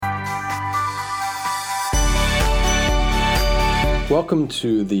Welcome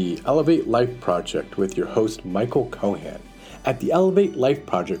to the Elevate Life Project with your host, Michael Cohan. At the Elevate Life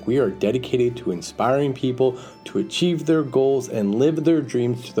Project, we are dedicated to inspiring people to achieve their goals and live their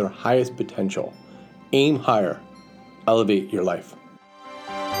dreams to their highest potential. Aim higher. Elevate your life.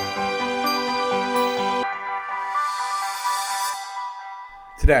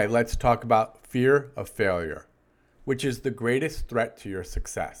 Today, let's talk about fear of failure, which is the greatest threat to your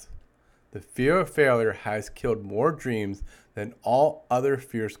success. The fear of failure has killed more dreams than all other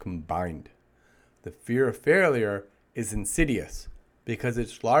fears combined. The fear of failure is insidious because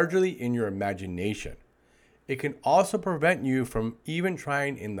it's largely in your imagination. It can also prevent you from even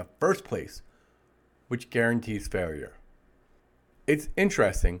trying in the first place, which guarantees failure. It's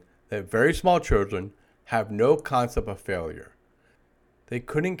interesting that very small children have no concept of failure. They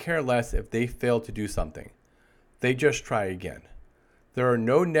couldn't care less if they fail to do something. They just try again. There are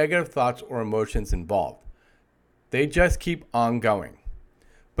no negative thoughts or emotions involved. They just keep on going.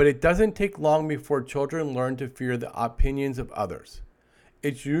 But it doesn't take long before children learn to fear the opinions of others.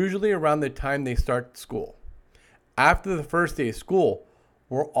 It's usually around the time they start school. After the first day of school,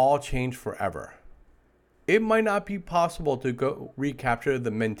 we're all changed forever. It might not be possible to go recapture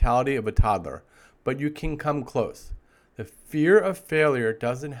the mentality of a toddler, but you can come close. The fear of failure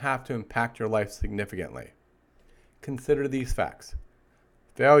doesn't have to impact your life significantly. Consider these facts.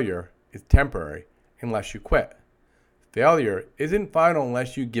 Failure is temporary unless you quit. Failure isn't final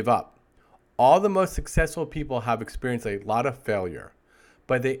unless you give up. All the most successful people have experienced a lot of failure,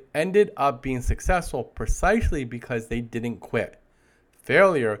 but they ended up being successful precisely because they didn't quit.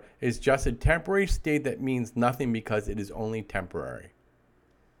 Failure is just a temporary state that means nothing because it is only temporary.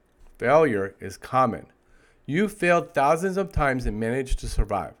 Failure is common. You failed thousands of times and managed to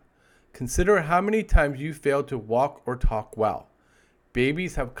survive. Consider how many times you failed to walk or talk well.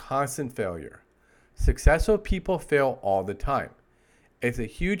 Babies have constant failure. Successful people fail all the time. It's a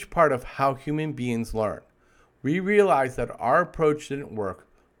huge part of how human beings learn. We realize that our approach didn't work,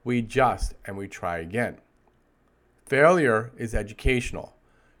 we adjust and we try again. Failure is educational.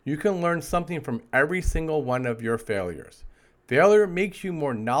 You can learn something from every single one of your failures. Failure makes you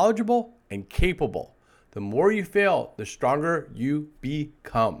more knowledgeable and capable. The more you fail, the stronger you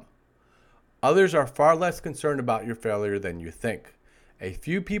become. Others are far less concerned about your failure than you think. A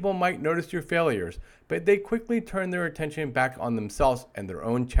few people might notice your failures, but they quickly turn their attention back on themselves and their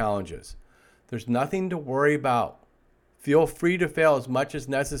own challenges. There's nothing to worry about. Feel free to fail as much as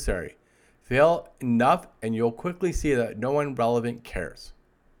necessary. Fail enough and you'll quickly see that no one relevant cares.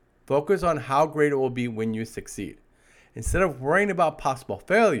 Focus on how great it will be when you succeed. Instead of worrying about possible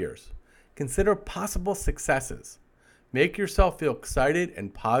failures, consider possible successes. Make yourself feel excited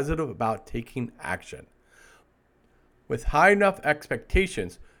and positive about taking action. With high enough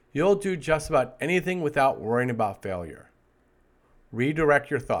expectations, you'll do just about anything without worrying about failure. Redirect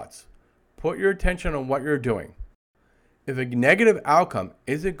your thoughts. Put your attention on what you're doing. If a negative outcome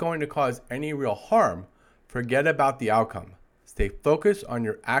isn't going to cause any real harm, forget about the outcome. Stay focused on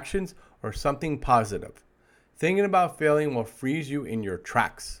your actions or something positive. Thinking about failing will freeze you in your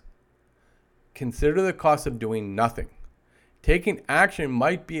tracks. Consider the cost of doing nothing. Taking action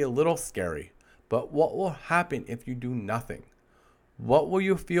might be a little scary. But what will happen if you do nothing? What will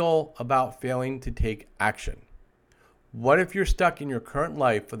you feel about failing to take action? What if you're stuck in your current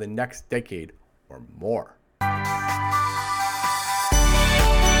life for the next decade or more?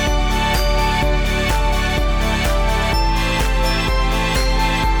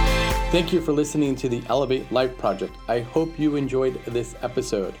 Thank you for listening to the Elevate Life Project. I hope you enjoyed this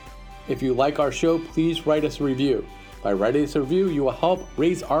episode. If you like our show, please write us a review. By writing this review, you will help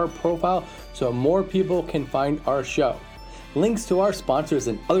raise our profile so more people can find our show. Links to our sponsors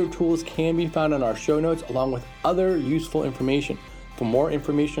and other tools can be found in our show notes along with other useful information. For more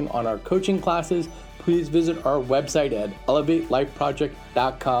information on our coaching classes, please visit our website at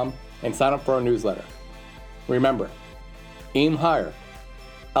elevatelifeproject.com and sign up for our newsletter. Remember, aim higher,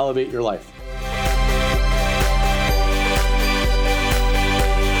 elevate your life.